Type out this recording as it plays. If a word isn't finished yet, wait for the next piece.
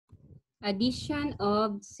Addition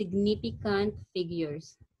of significant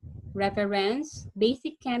figures. Reference,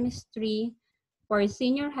 Basic Chemistry for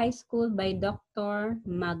Senior High School by Dr.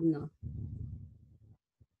 Magno.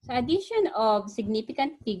 Sa addition of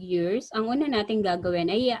significant figures, ang una natin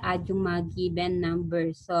gagawin ay i-add yung mga given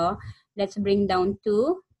numbers. So, let's bring down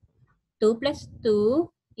 2. 2 plus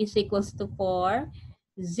 2 is equals to 4.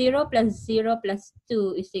 0 plus 0 plus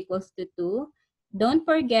 2 is equals to 2. Don't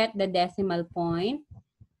forget the decimal point.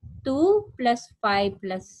 2 plus 5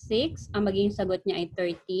 plus 6, ang magiging sagot niya ay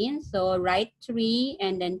 13. So, write 3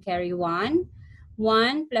 and then carry 1.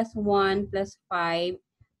 1 plus 1 plus 5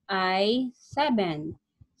 ay 7.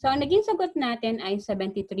 So, ang naging sagot natin ay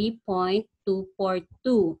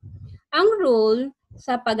 73.242. Ang rule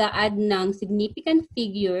sa pag-a-add ng significant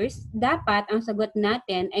figures, dapat ang sagot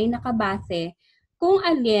natin ay nakabase kung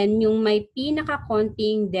alin yung may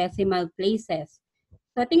pinakakonting decimal places.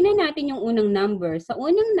 So, tingnan natin yung unang number. Sa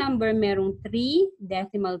unang number, merong 3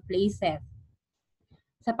 decimal places.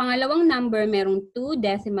 Sa pangalawang number, merong 2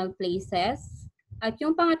 decimal places. At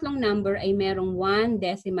yung pangatlong number ay merong 1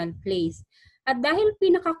 decimal place. At dahil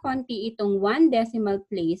pinakakonti itong 1 decimal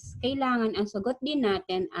place, kailangan ang sagot din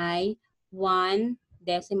natin ay 1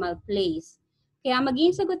 decimal place. Kaya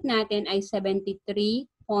magiging sagot natin ay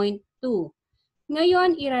 73.2.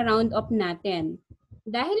 Ngayon, i-round off natin.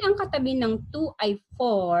 Dahil ang katabi ng 2 ay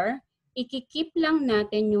 4, ikikip lang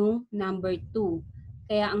natin yung number 2.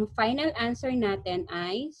 Kaya ang final answer natin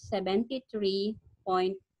ay 73.2.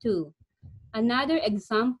 Another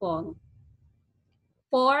example,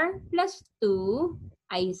 4 plus 2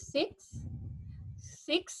 ay 6.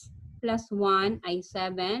 6 plus 1 ay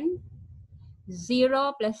 7.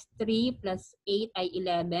 0 plus 3 plus 8 ay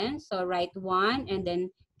 11. So write 1 and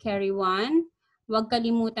then carry 1. Huwag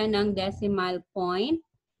kalimutan ng decimal point.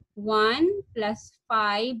 1 plus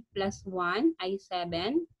 5 plus 1 ay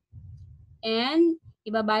 7. And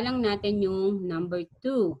ibaba lang natin yung number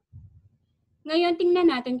 2. Ngayon,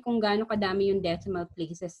 tingnan natin kung gaano kadami yung decimal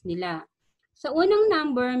places nila. Sa unang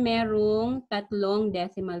number, merong 3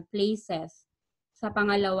 decimal places. Sa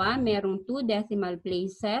pangalawa, merong 2 decimal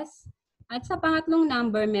places. At sa pangatlong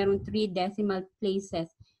number, merong 3 decimal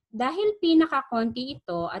places. Dahil pinakakonti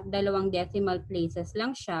ito at 2 decimal places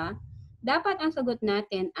lang siya, dapat ang sagot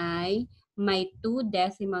natin ay may 2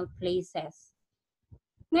 decimal places.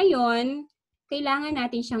 Ngayon, kailangan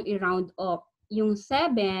natin siyang i-round off. Yung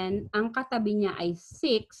 7, ang katabi niya ay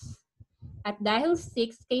 6. At dahil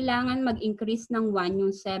 6, kailangan mag-increase ng 1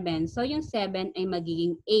 yung 7. So yung 7 ay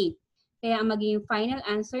magiging 8. Kaya ang magiging final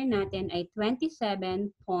answer natin ay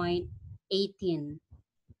 27.18.